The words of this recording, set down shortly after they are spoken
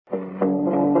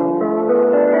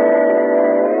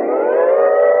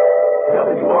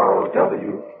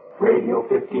Radio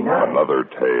 59. Another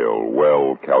tale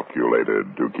well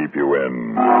calculated to keep you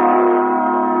in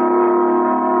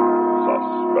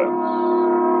suspense.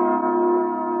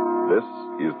 This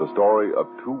is the story of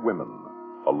two women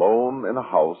alone in a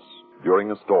house during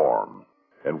a storm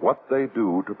and what they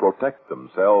do to protect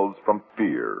themselves from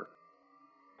fear.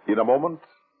 In a moment,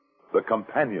 The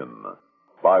Companion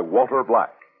by Walter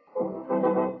Black.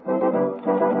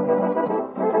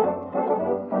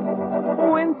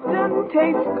 Winston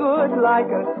tastes good like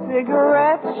a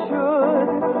cigarette should.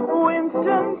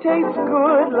 Winston tastes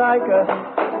good like a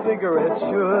cigarette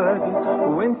should.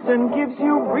 Winston gives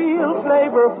you real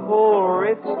flavorful,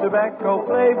 rich tobacco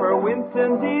flavor.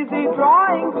 Winston's easy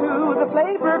drawing too. The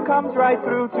flavor comes right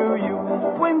through to you.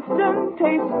 Winston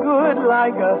tastes good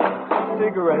like a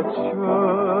cigarette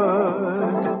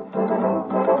should.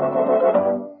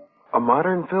 A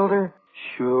modern filter?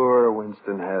 Sure,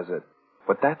 Winston has it.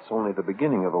 But that's only the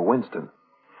beginning of a Winston.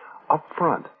 Up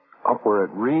front, up where it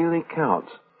really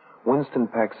counts, Winston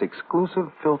packs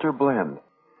exclusive filter blend.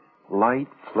 Light,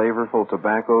 flavorful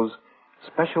tobaccos,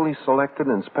 specially selected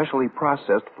and specially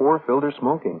processed for filter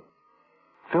smoking.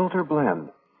 Filter blend.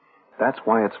 That's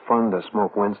why it's fun to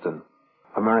smoke Winston,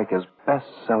 America's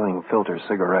best-selling filter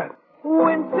cigarette.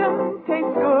 Winston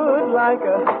tastes good like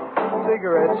a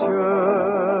cigarette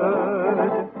should.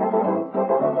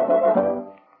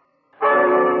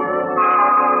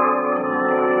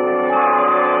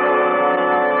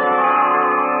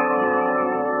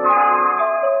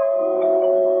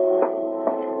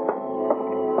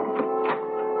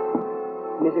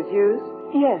 Mrs. Hughes?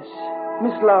 Yes,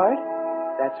 Miss Lord.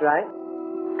 That's right.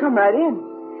 Come right in.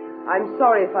 I'm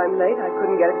sorry if I'm late. I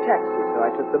couldn't get a taxi, so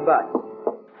I took the bus.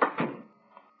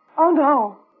 Oh,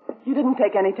 no. You didn't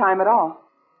take any time at all.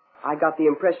 I got the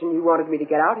impression you wanted me to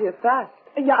get out here fast.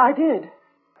 Yeah, I did.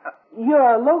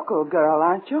 You're a local girl,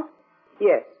 aren't you?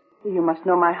 Yes. You must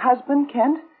know my husband,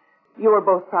 Kent. You were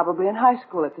both probably in high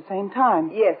school at the same time.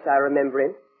 Yes, I remember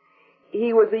him.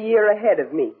 He was a year ahead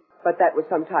of me, but that was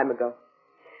some time ago.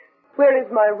 Where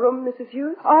is my room, Mrs.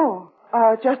 Hughes? Oh,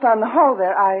 just on the hall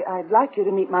there. I'd like you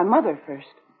to meet my mother first.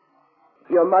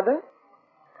 Your mother?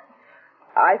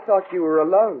 I thought you were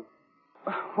alone.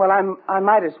 Well, I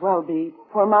might as well be.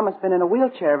 Poor Mama's been in a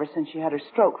wheelchair ever since she had her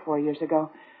stroke 4 years ago.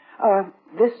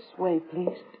 This way,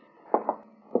 please.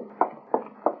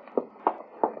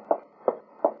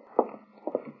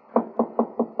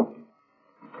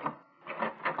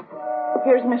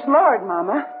 Here's Miss Lord,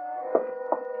 Mama.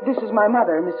 This is my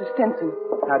mother, Mrs. Stinson.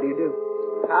 How do you do?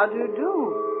 How do you do?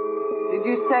 Did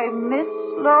you say Miss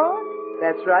Lord?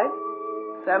 That's right.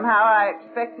 Somehow I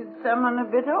expected someone a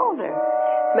bit older.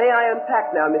 May I unpack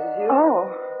now, Mrs.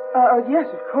 Hughes? Yes,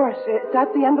 of course. It's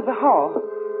at the end of the hall.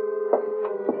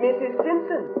 Mrs.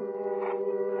 Stinson,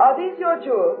 are these your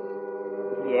jewels?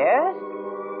 Yes?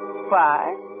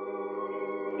 Why?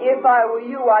 If I were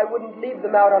you, I wouldn't leave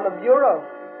them out on the bureau.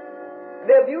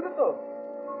 They're beautiful.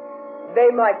 They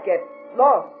might get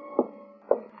lost.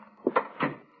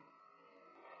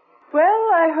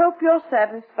 Well, I hope you're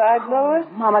satisfied, Lois.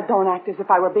 Mama, don't act as if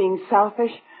I were being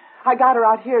selfish. I got her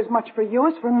out here as much for you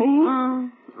as for me.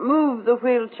 Move the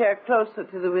wheelchair closer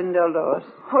to the window, Lois.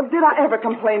 Oh, did I ever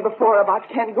complain before about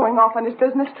Kent going off on his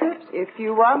business trips? If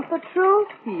you want the truth,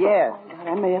 yes.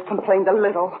 I may have complained a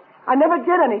little. I never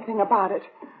did anything about it.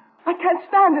 I can't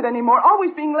stand it anymore,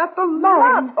 always being left alone.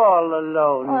 Not all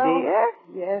alone, dear.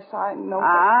 Yes, I know.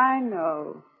 I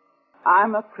know.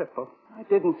 I'm a cripple. I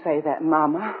didn't say that,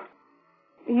 Mama.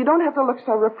 You don't have to look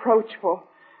so reproachful.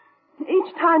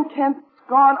 Each time Kent's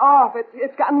gone off,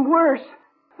 it's gotten worse.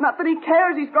 Not that he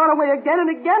cares. He's gone away again and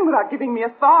again without giving me a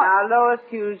thought. Now, Lois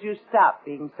Hughes, you stop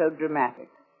being so dramatic.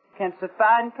 Kent's a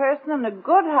fine person and a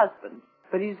good husband,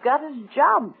 but he's got his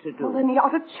job to do. Well, then he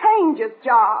ought to change his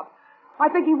job. I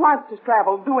think he wants to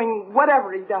travel, doing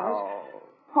whatever he does.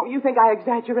 Oh, you think I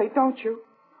exaggerate, don't you?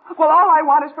 Well, all I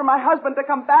want is for my husband to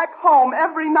come back home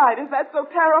every night. Is that so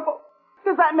terrible?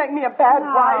 Does that make me a bad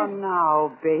wife?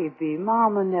 No, baby.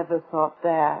 Mama never thought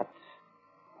that.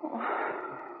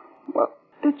 Well,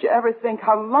 did you ever think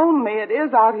how lonely it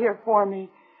is out here for me?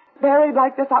 Buried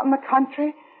like this out in the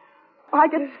country? I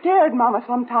get scared, Mama,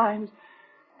 sometimes.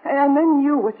 And then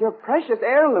you with your precious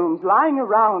heirlooms lying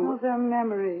around. Oh, they're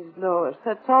memories, Lois.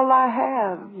 That's all I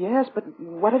have. Yes, but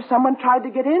what if someone tried to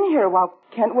get in here while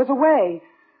Kent was away?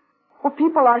 Well,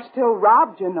 people are still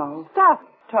robbed, you know. Stop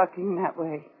talking that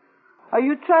way. Are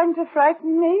you trying to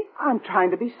frighten me? I'm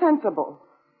trying to be sensible.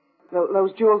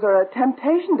 Those jewels are a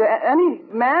temptation to any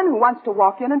man who wants to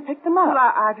walk in and pick them up. Well,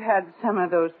 I've had some of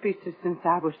those pieces since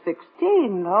I was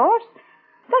 16, Lois.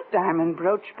 That diamond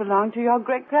brooch belonged to your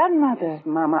great-grandmother. Yes,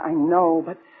 Mama, I know,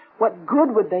 but What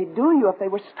good would they do you if they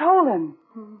were stolen?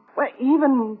 Well,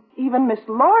 even Miss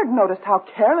Lord noticed how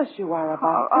careless you are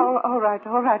about them. All right.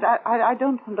 I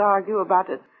don't want to argue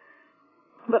about it.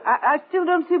 But I still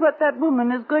don't see what that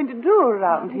woman is going to do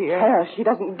around here. Care. She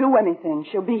doesn't do anything.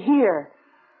 She'll be here.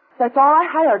 That's all I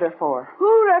hired her for.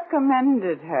 Who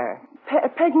recommended her?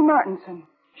 Peggy Martinson.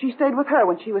 She stayed with her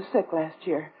when she was sick last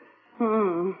year.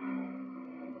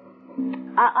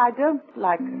 I don't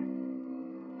like her.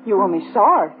 You only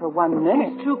saw her for 1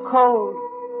 minute. She's too cold.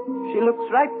 She looks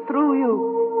right through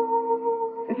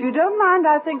you. If you don't mind,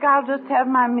 I think I'll just have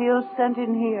my meals sent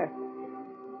in here.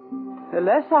 The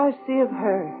less I see of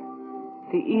her,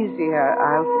 the easier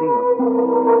I'll feel.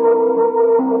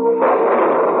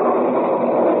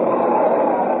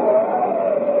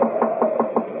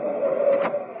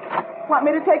 Want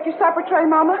me to take your supper tray,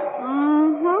 Mama?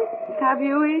 Mm-hmm. Have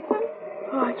you eaten?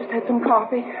 Oh, I just had some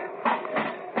coffee.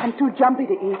 I'm too jumpy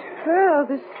to eat. Well,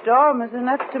 this storm is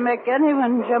enough to make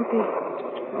anyone jumpy.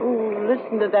 Oh,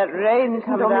 listen to that rain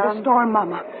come Don't down. need a storm,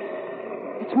 Mama.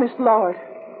 It's Miss Lord.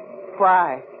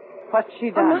 Why? What's she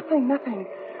done? Oh, nothing.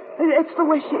 It's the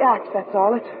way she acts, that's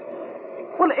all.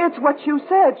 It's what you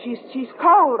said. She's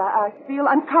cold. I feel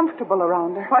uncomfortable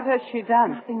around her. What has she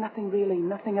done? Nothing really.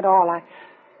 Nothing at all. I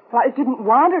didn't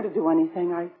want her to do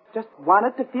anything. I just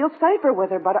wanted to feel safer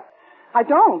with her, but I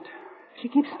don't. She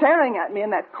keeps staring at me in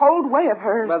that cold way of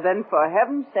hers. Well, then, for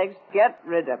heaven's sakes, get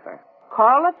rid of her.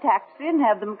 Call a taxi and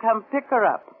have them come pick her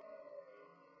up.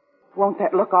 Won't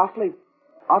that look awfully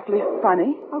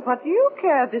funny? Well, what do you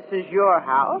care? This is your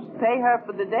house. Pay her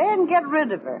for the day and get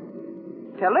rid of her.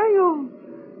 Tell her you've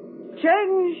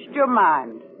changed your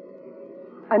mind.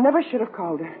 I never should have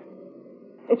called her.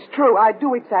 It's true, I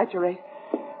do exaggerate.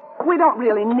 We don't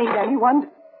really need anyone.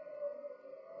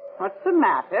 What's the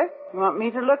matter? You want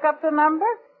me to look up the number?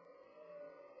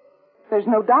 There's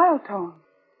no dial tone.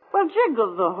 Well,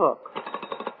 jiggle the hook.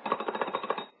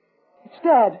 It's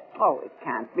dead. Oh, it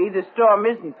can't be. The storm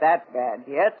isn't that bad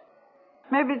yet.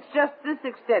 Maybe it's just this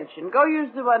extension. Go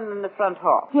use the one in the front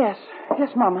hall. Yes,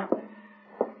 Mama.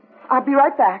 I'll be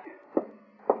right back.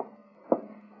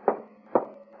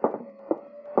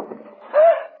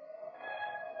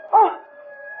 Oh,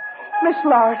 Miss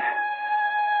Lord.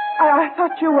 I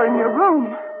thought you were in your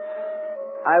room.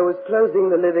 I was closing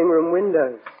the living room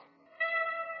windows.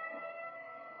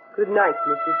 Good night,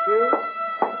 Mrs. Hughes.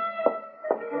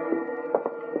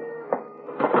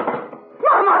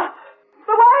 Mama!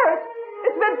 The wire!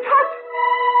 It's been cut!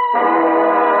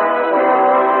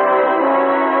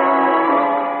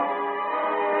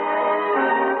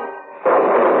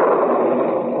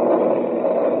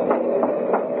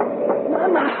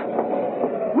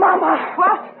 Mama!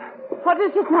 What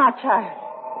is it now, child?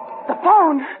 The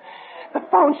phone.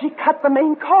 She cut the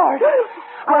main cord.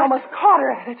 I almost caught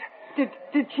her at it.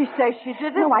 Did she say she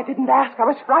did it? No, I didn't ask. I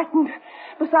was frightened.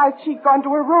 Besides, she'd gone to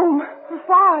her room.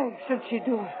 Why should she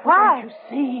do it? Why? Don't you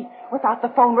see? Without the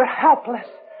phone, we're helpless.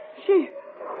 She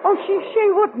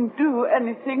wouldn't do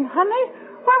anything, honey.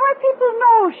 Why people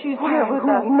know she's here with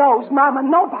us? Who knows, Mama?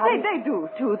 Nobody. They do,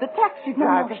 too. The taxi No,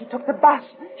 driver. she took the bus.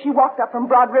 She walked up from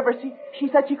Broad River. She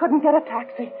said she couldn't get a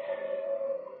taxi.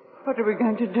 What are we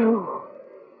going to do?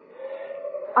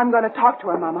 I'm going to talk to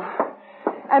her, Mama.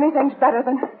 Anything's better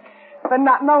than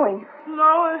not knowing.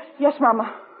 Lois. Yes,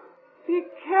 Mama. Be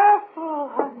careful,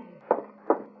 honey.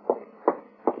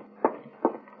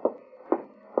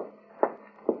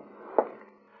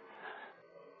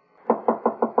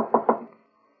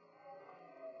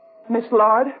 Miss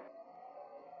Lord,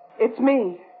 it's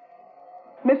me,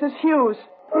 Mrs. Hughes.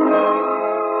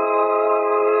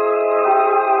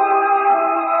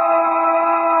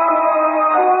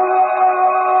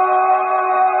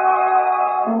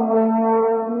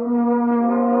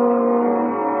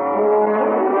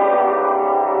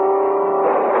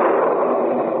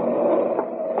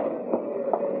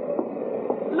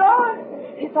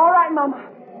 It's all right, Mama.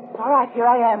 It's all right. Here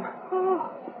I am.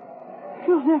 Oh,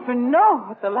 you'll never know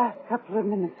what the last couple of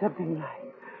minutes have been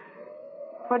like.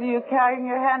 What are you carrying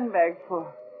your handbag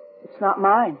for? It's not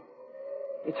mine.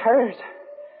 It's hers.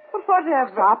 But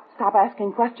whatever. Stop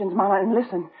asking questions, Mama, and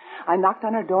listen. I knocked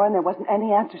on her door and there wasn't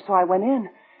any answer, so I went in.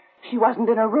 She wasn't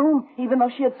in her room, even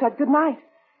though she had said goodnight.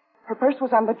 Her purse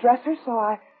was on the dresser, so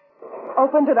I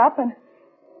opened it up and...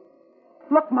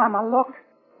 Look, Mama, look.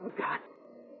 Oh, God.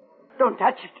 Don't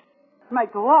touch it. It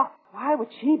might go off. Why would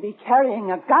she be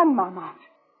carrying a gun, Mama?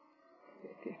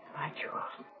 It's my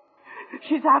jewels.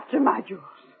 She's after my jewels.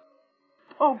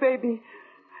 Oh, baby,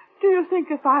 do you think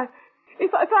if I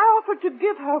offered to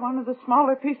give her one of the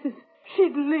smaller pieces,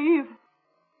 she'd leave?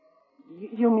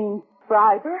 You mean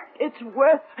bribe her? It's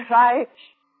worth trying.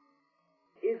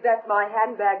 Is that my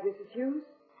handbag, Mrs. Hughes?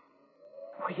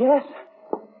 Oh, yes.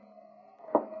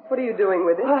 What are you doing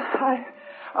with it? I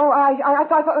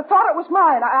thought it was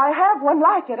mine. I have one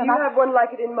like it. And you have one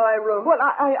like it in my room? Well,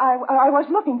 I was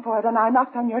looking for it, and I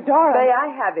knocked on your door. May I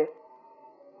have it?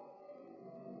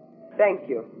 Thank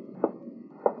you.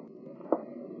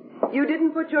 You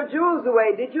didn't put your jewels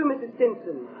away, did you, Mrs.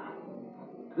 Stinson?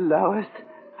 Lois,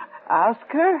 ask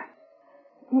her.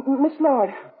 Miss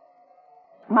Lord,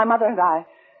 my mother and I,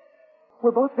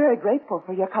 we're both very grateful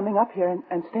for your coming up here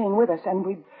and staying with us, and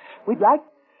we'd like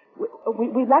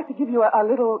to give you a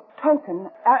little token.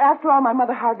 After all, my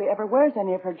mother hardly ever wears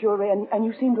any of her jewelry, and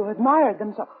you seem to have admired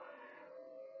them, so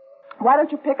why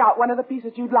don't you pick out one of the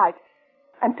pieces you'd like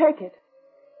and take it?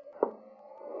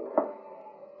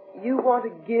 You want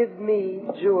to give me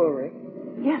jewelry?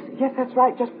 Yes, that's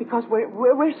right, just because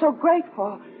we're so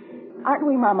grateful. Aren't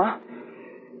we, Mama?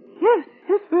 Yes,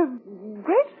 we're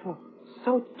grateful.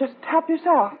 So just help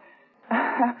yourself.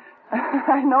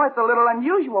 I know it's a little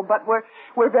unusual, but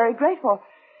we're very grateful.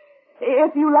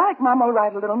 If you like, Mama will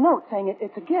write a little note saying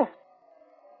it's a gift.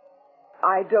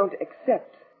 I don't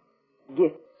accept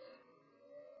gifts.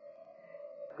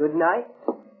 Good night.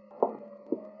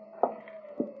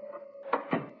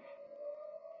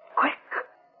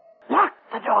 Lock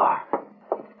the door.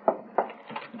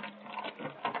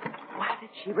 Why did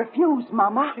she refuse,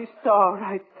 Mama? She saw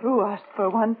right through us, for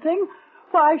one thing.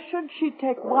 Why should she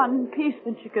take one piece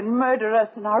when she can murder us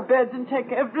in our beds and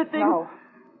take everything?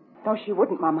 No, she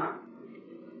wouldn't, Mama.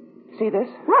 See this?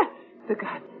 What? The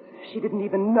gun. She didn't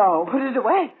even know. Put it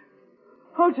away.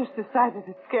 Oh, just decided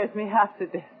it scares me half to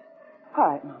death. All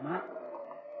right, Mama.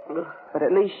 But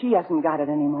at least she hasn't got it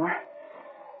anymore.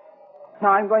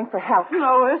 Now I'm going for help.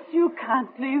 Lois, you can't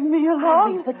leave me alone.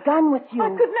 I'll leave the gun with you. I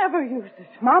could never use it.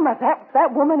 Mama,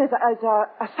 that woman is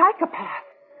a psychopath.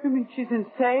 You mean she's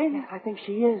insane? Yes, I think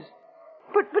she is.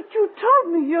 But you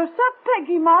told me yourself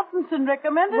Peggy Martinson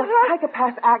recommended well, her.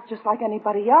 Psychopaths act just like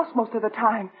anybody else most of the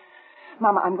time.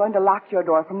 Mama, I'm going to lock your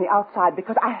door from the outside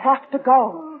because I have to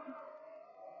go.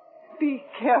 Be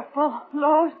careful,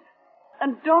 Lois.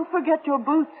 And don't forget your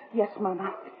boots. Yes,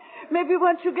 Mama. Maybe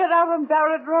once you get out on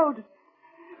Barrett Road,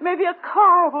 maybe a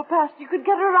car will pass. You could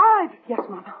get a ride. Yes,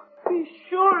 Mama. Be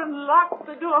sure and lock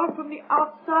the door from the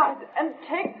outside and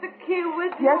take the key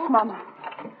with you. Yes, Mama.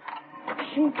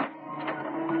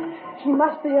 She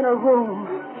must be in her room.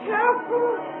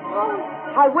 Careful.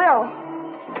 Oh. I will.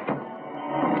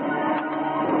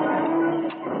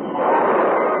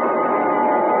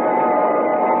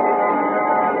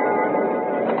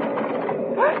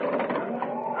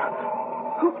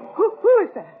 Who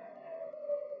is that?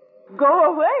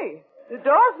 Go away. The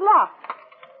door's locked.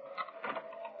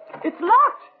 It's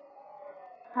locked.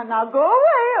 And now go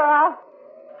away or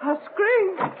I'll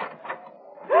scream.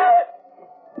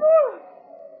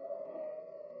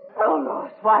 Oh,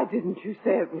 Lois, why didn't you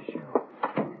say it was you?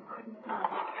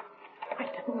 Mama, I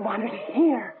didn't want her to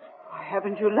hear. Why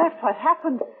haven't you left? What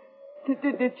happened?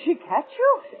 Did she catch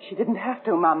you? She didn't have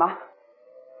to, Mama.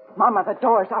 Mama, the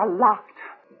doors are locked.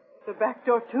 The back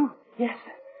door, too? Yes.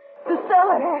 The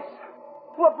cellar? Yes.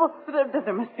 Well,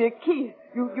 there must be a key.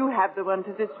 You have the one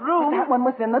to this room. But that one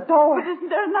was in the door. But isn't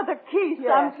there another key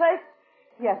Yes. someplace?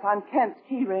 Yes, on Kent's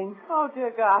key ring. Oh,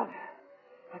 dear God.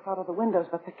 I thought of the windows,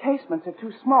 but the casements are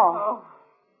too small. Oh.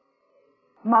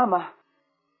 Mama,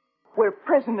 we're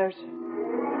prisoners.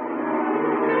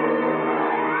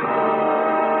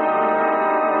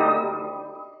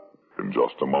 In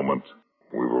just a moment,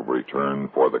 we will return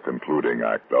for the concluding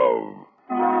act of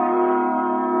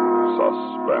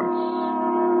Suspense.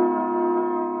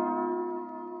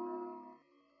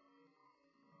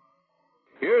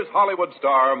 Here's Hollywood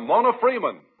star Mona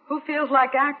Freeman. Who feels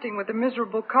like acting with a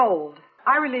miserable cold?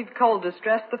 I relieve cold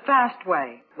distress the fast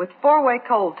way with 4-way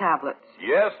cold tablets.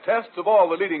 Yes, tests of all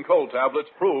the leading cold tablets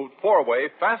proved 4-way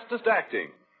fastest acting.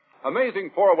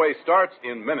 Amazing 4-way starts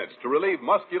in minutes to relieve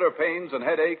muscular pains and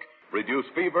headache, reduce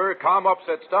fever, calm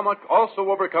upset stomach,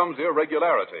 also overcomes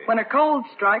irregularity. When a cold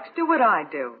strikes, do what I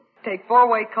do. Take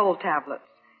 4-way cold tablets.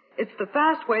 It's the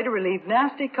fast way to relieve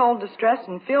nasty cold distress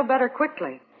and feel better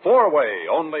quickly. 4-way,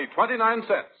 only 29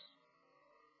 cents.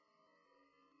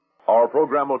 Our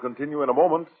program will continue in a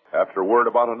moment after word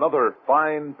about another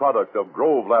fine product of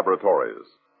Grove Laboratories.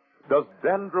 Does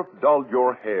dandruff dull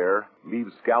your hair, leave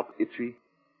scalp itchy?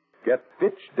 Get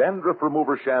Fitch Dandruff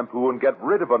Remover Shampoo and get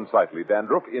rid of unsightly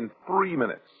dandruff in 3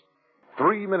 minutes.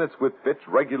 3 minutes with Fitch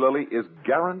regularly is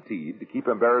guaranteed to keep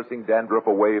embarrassing dandruff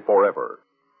away forever.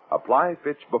 Apply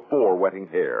Fitch before wetting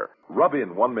hair. Rub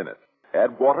in 1 minute.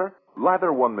 Add water.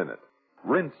 Lather 1 minute.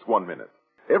 Rinse 1 minute.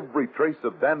 Every trace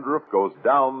of dandruff goes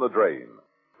down the drain.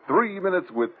 3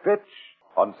 minutes with Fitch,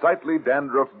 unsightly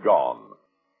dandruff gone.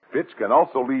 Fitch can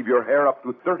also leave your hair up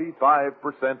to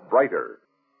 35% brighter.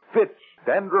 Fitch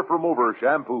Dandruff Remover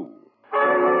Shampoo.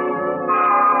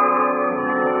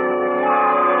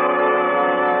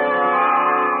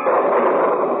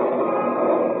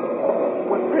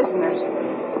 We're prisoners,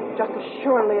 just as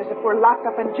surely as if we're locked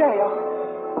up in jail.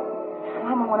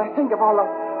 Mama, when I think of all the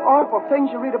awful things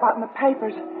you read about in the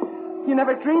papers, you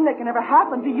never dream they can ever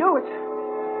happen to you.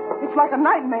 It's like a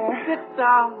nightmare. Sit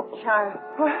down, child.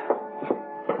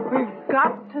 We've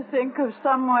got to think of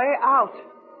some way out.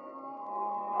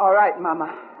 All right, Mama.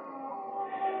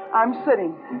 I'm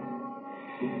sitting.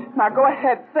 Now go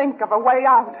ahead, think of a way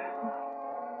out.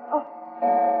 Oh.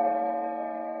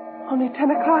 Only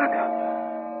 10 o'clock.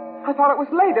 I thought it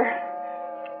was later.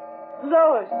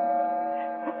 Lois,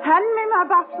 hand me my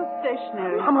box of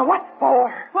stationery. Mama, what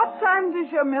for? What time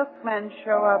does your milkman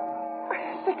show up?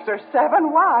 6 or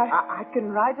 7. Why? I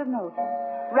can write a note.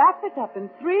 Wrap it up in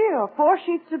 3 or 4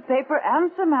 sheets of paper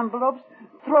and some envelopes.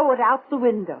 Throw it out the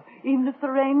window. Even if the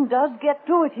rain does get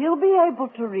to it, he'll be able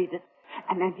to read it.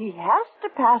 And then he has to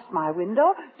pass my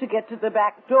window to get to the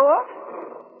back door.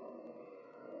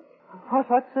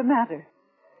 What's the matter?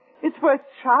 It's worth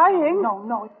trying.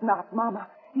 No, it's not, Mama.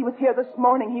 He was here this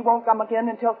morning. He won't come again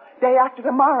until day after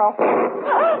tomorrow.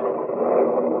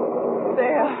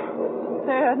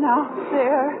 There now.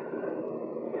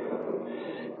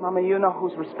 Mama, you know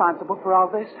who's responsible for all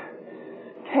this.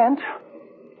 Kent.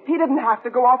 He didn't have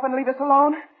to go off and leave us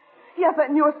alone. He has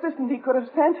that new assistant he could have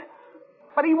sent.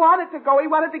 But he wanted to go. He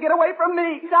wanted to get away from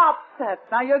me. Stop that.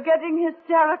 Now you're getting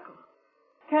hysterical.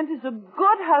 Kent is a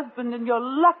good husband, and you're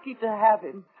lucky to have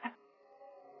him.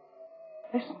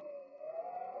 Listen.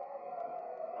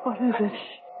 What is it?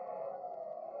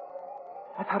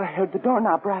 I thought I heard the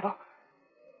doorknob rattle.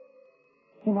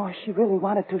 You know, if she really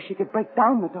wanted to, she could break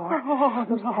down the door. Oh,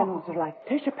 those panels are like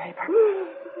tissue paper.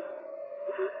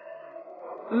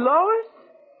 Lois,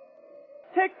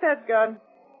 take that gun.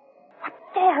 What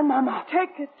for, Mama?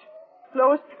 Take it.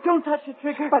 Lois, don't touch the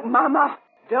trigger. But, Mama...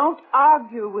 Don't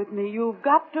argue with me. You've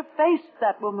got to face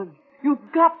that woman.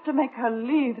 You've got to make her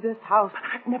leave this house. But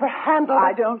I've never handled it.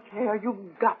 I don't care.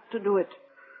 You've got to do it.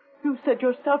 You said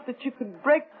yourself that you could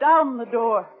break down the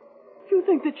door. You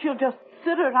think that she'll just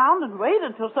sit around and wait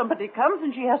until somebody comes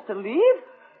and she has to leave?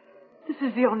 This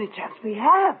is the only chance we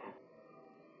have.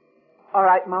 All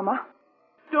right, Mama.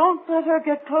 Don't let her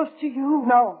get close to you.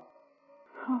 No.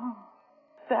 Oh,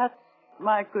 that's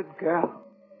my good girl.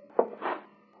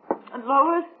 And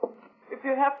Lois, if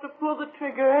you have to pull the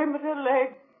trigger, aim at her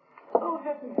leg. Oh,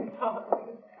 heavenly God.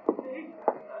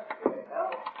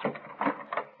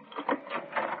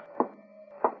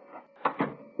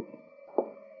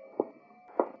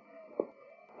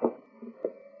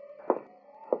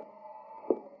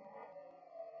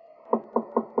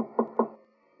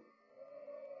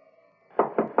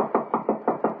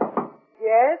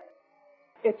 Yes?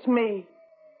 It's me,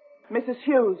 Mrs.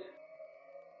 Hughes.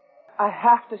 I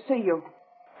have to see you.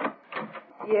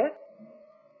 Yes?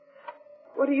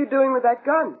 What are you doing with that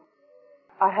gun?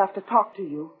 I have to talk to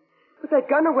you. Put that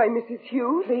gun away, Mrs.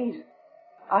 Hughes. Please.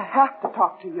 I have to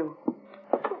talk to you.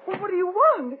 What do you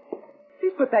want?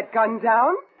 Please put that gun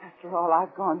down. After all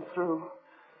I've gone through,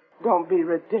 don't be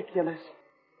ridiculous.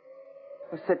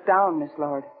 Well, sit down, Miss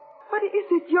Lord. What is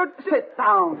it you're... Sit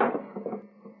down.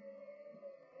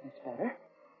 That's better.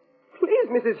 Please,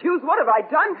 Mrs. Hughes, what have I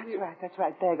done to you? That's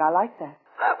right, Peg. I like that.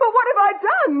 But what have I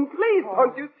done? Please,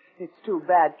 don't you... It's too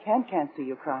bad Ken can't see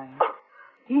you crying.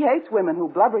 He hates women who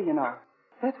blubber, you know.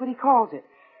 That's what he calls it.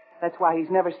 That's why he's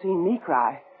never seen me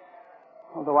cry.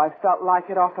 Although I've felt like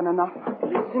it often enough.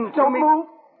 Listen to Don't me. move.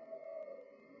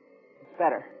 It's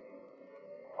better.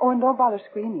 Oh, and don't bother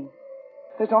screaming.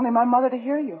 There's only my mother to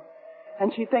hear you.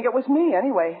 And she'd think it was me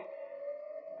anyway.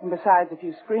 And besides, if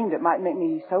you screamed, it might make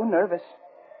me so nervous.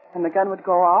 And the gun would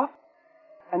go off.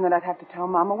 And then I'd have to tell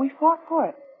Mama we fought for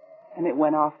it. And it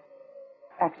went off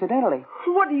accidentally.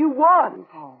 What do you want?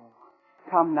 Oh,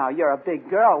 come now. You're a big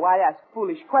girl. Why ask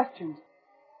foolish questions?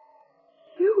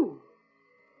 You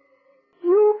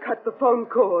cut the phone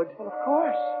cord. Well, of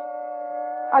course.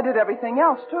 I did everything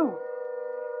else, too.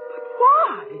 But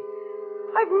why?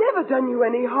 I've never done you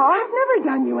any harm. I've never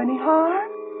done you any harm.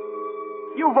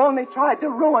 You've only tried to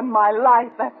ruin my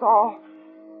life, that's all.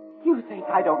 You think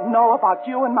I don't know about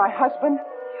you and my husband?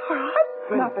 Your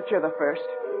husband? Not that you're the first.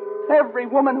 Every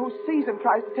woman who sees him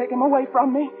tries to take him away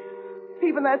from me.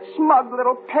 Even that smug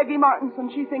little Peggy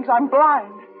Martinson, she thinks I'm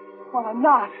blind. Well, I'm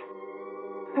not.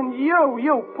 And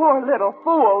you poor little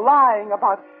fool, lying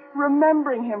about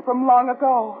remembering him from long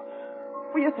ago.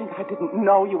 Well, you think I didn't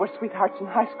know you were sweethearts in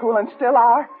high school and still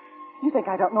are? You think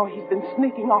I don't know he's been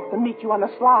sneaking off to meet you on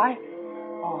the sly?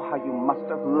 Oh, how you must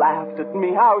have laughed at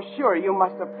me. How sure you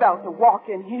must have felt to walk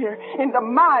in here, into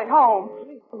my home.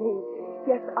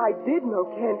 Yes, I did know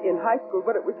Kent in high school,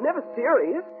 but it was never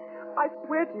serious. I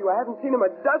swear to you, I haven't seen him a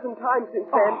dozen times since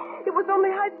then. It was only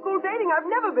high school dating. I've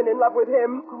never been in love with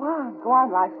him. Go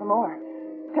on, lie some more.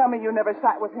 Tell me you never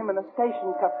sat with him in the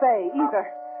station cafe, either.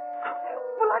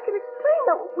 Well, I can explain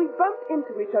that. We bumped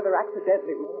into each other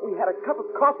accidentally. We had a cup of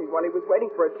coffee while he was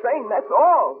waiting for a train, that's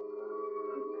all.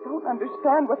 I don't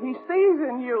understand what he sees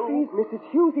in you. Please, Mrs.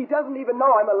 Hughes, he doesn't even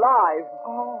know I'm alive.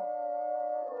 Oh,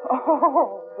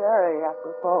 very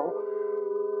apropos.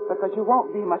 Because you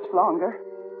won't be much longer.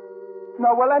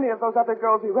 Nor will any of those other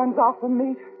girls he runs off to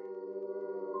meet.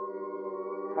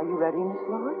 Are you ready, Miss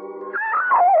Lloyd?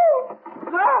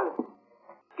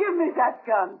 Give me that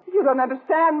gun. You don't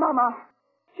understand, Mama.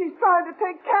 She's trying to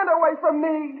take Kent away from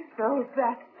me. So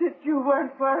that's it. You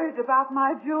weren't worried about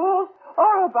my jewels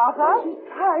or about us? She's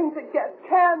trying to get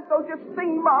Kent, don't you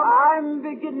see, Mama? I'm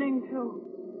beginning to.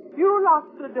 You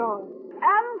locked the door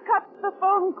and cut the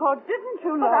phone cord, didn't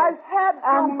you, But Lloyd? I've had to,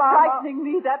 And Mama. frightening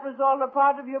me, that was all a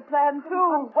part of your plan,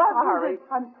 too, wasn't it?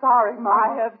 I'm sorry, Mama.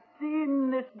 I have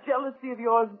seen this jealousy of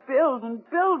yours build and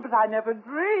build, but I never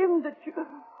dreamed that you...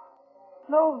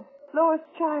 Lois,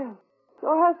 child,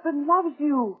 your husband loves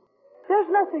you. There's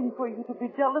nothing for you to be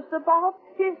jealous about.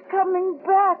 He's coming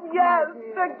back. Yes,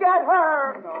 to get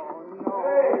her. No.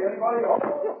 Hey, anybody home?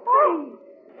 Hey,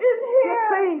 in here.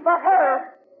 See, for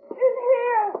her. In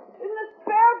here, in the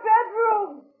spare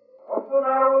bedroom. What's the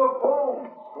matter with the phone?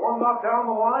 Storm knocked down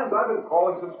the lines. I've been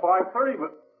calling since 5:30,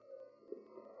 but...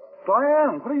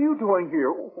 Diane, what are you doing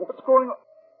here? What's going on?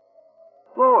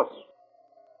 Lois,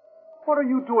 what are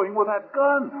you doing with that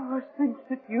gun? Lois thinks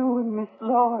that you and Miss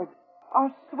Lord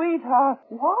are sweethearts.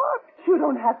 What? You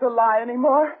don't have to lie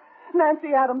anymore.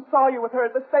 Nancy Adams saw you with her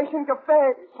at the station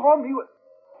cafe. Saw me with...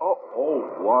 Oh,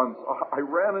 once. I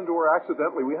ran into her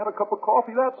accidentally. We had a cup of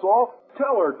coffee, that's all.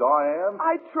 Tell her, Diane.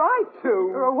 I tried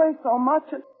to. You're away so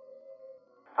much, and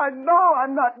I know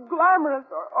I'm not glamorous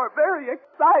or very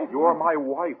exciting. You're my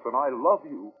wife, and I love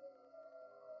you.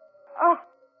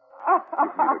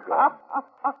 Give me the gun.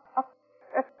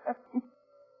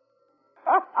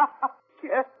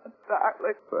 Yes,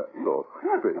 darling. Look,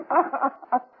 baby.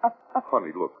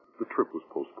 Honey, look, the trip was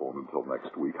postponed until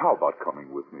next week. How about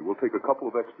coming with me? We'll take a couple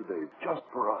of extra days just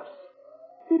for us.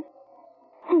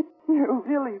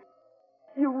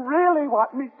 You really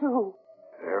want me to?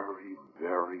 Very,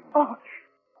 very much.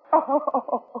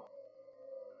 Oh.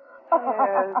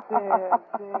 There.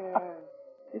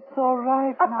 It's all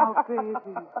right now, baby.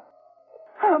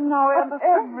 From now on,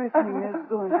 everything is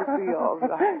going to be all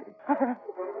right.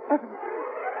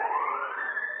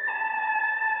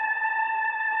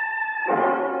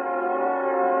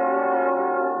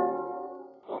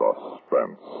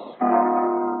 Suspense.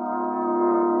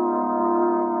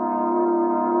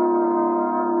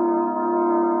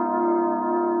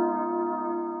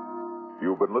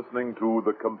 You've been listening to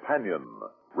The Companion,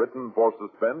 written for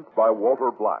Suspense by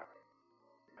Walter Black.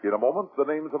 In a moment, the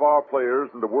names of our players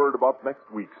and a word about next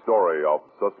week's story of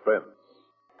Suspense.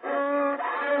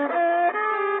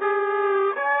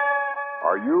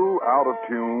 Are you out of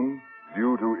tune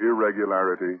due to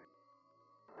irregularity?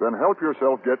 Then help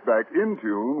yourself get back in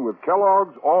tune with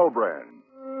Kellogg's All Brand.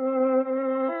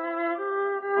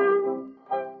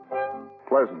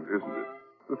 Pleasant, isn't it?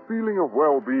 The feeling of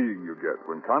well-being you get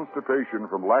when constipation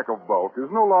from lack of bulk is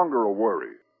no longer a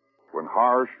worry. When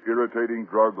harsh, irritating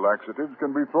drug laxatives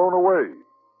can be thrown away.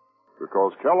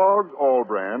 Because Kellogg's All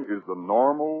Brand is the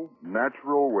normal,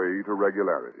 natural way to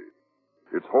regularity.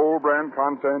 Its whole brand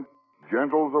content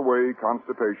gentles away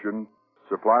constipation,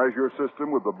 supplies your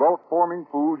system with the bulk-forming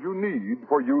food you need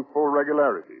for youthful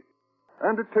regularity.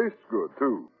 And it tastes good,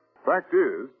 too. Fact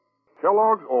is,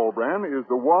 Kellogg's All Brand is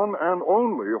the one and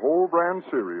only whole brand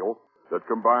cereal that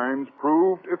combines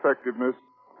proved effectiveness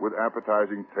with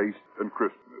appetizing taste and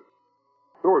crispness.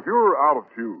 So if you're out of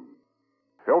tune,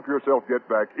 help yourself get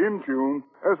back in tune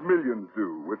as millions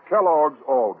do with Kellogg's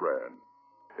All Brand.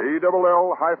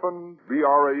 ALL-BRAN.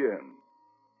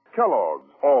 Kellogg's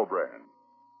All Brand.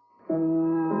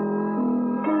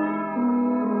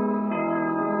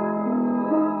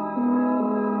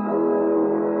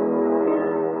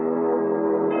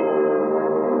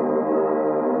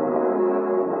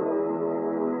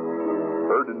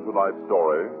 Heard in tonight's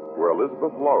story were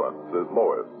Elizabeth Lawrence as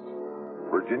Lois,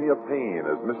 Virginia Payne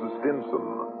as Mrs. Stinson,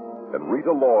 and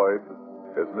Rita Lloyd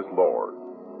as Miss Lord.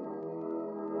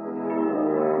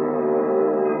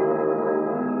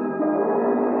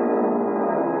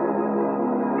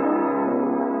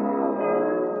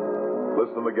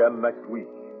 listen again next week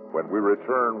when we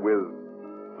return with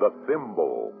The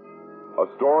Thimble, a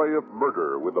story of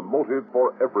murder with a motive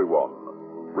for everyone,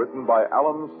 written by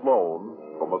Alan Sloan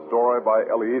from a story by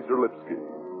Eliezer Lipsky.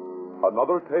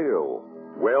 Another tale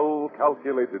well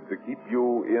calculated to keep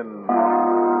you in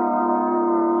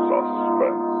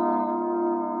suspense.